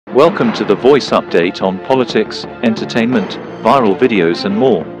Welcome to the voice update on politics, entertainment, viral videos and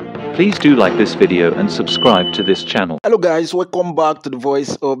more. Please do like this video and subscribe to this channel. Hello guys, welcome back to the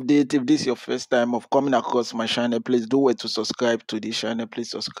voice update. If this is your first time of coming across my channel, please do wait to subscribe to this channel.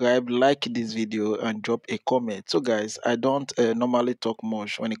 Please subscribe, like this video and drop a comment. So guys, I don't normally talk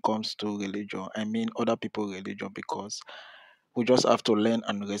much when it comes to religion. I mean other people's religion, because we just have to learn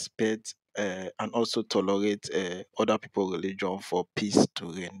and respect and also tolerate other people's religion for peace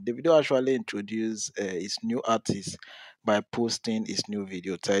to reign. The video actually introduced his new artist by posting his new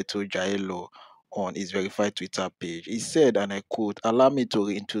video titled Jaye on his verified Twitter page. He said, and I quote, "Allow me to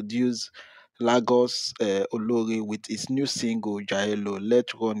reintroduce Lagos Olori with his new single Jaye.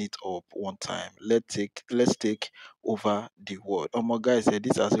 Let's run it up one time. Let's take over the world." Oh my guys,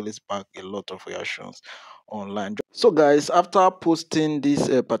 this has really sparked a lot of reactions online. So guys, after posting this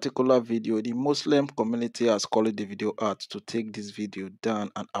particular video, the Muslim community has called the video out to take this video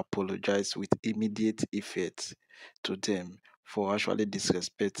down and apologize with immediate effect to them for actually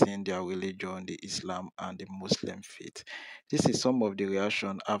disrespecting their religion, the Islam and the Muslim faith. This is some of the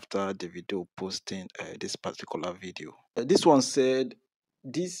reaction after the video posting this particular video. This one said,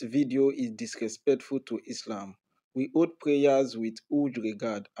 "This video is disrespectful to Islam. We hold prayers with huge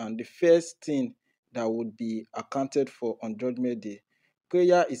regard, and the first thing that would be accounted for on Judgment Day.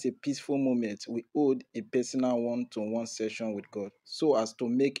 Prayer is a peaceful moment we hold a personal one-to-one session with God, so as to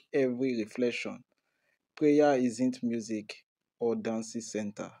make every reflection. Prayer isn't music or dancing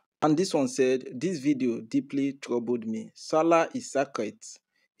center." And this one said, "This video deeply troubled me. Salah is sacred,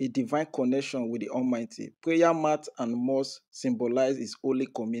 a divine connection with the Almighty. Prayer mat and mosque symbolize His holy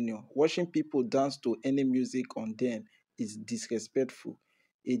communion. Watching people dance to any music on them is disrespectful,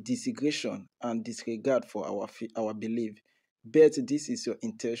 a disregard and disregard for our belief. Bet this is your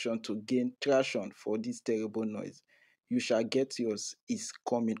intention to gain traction for this terrible noise. You shall get yours is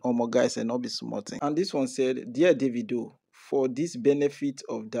coming." Oh my guys, and not be smarting. And this one said, "Dear Davido, for this benefit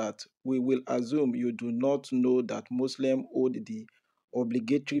of that, we will assume you do not know that Muslims hold the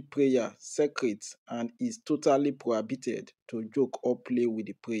obligatory prayer sacred and is totally prohibited to joke or play with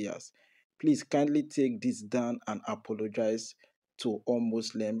the prayers. Please kindly take this down and apologize to all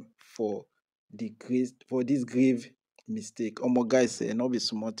Muslims for this grave mistake." Oh my guys, not be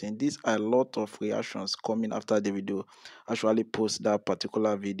smarting. These are a lot of reactions coming after the video actually post that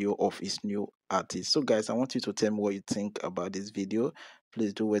particular video of his new artist. So guys, I want you to tell me what you think about this video.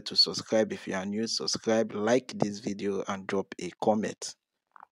 Please do wait to subscribe. If you are new, subscribe, like this video and drop a comment.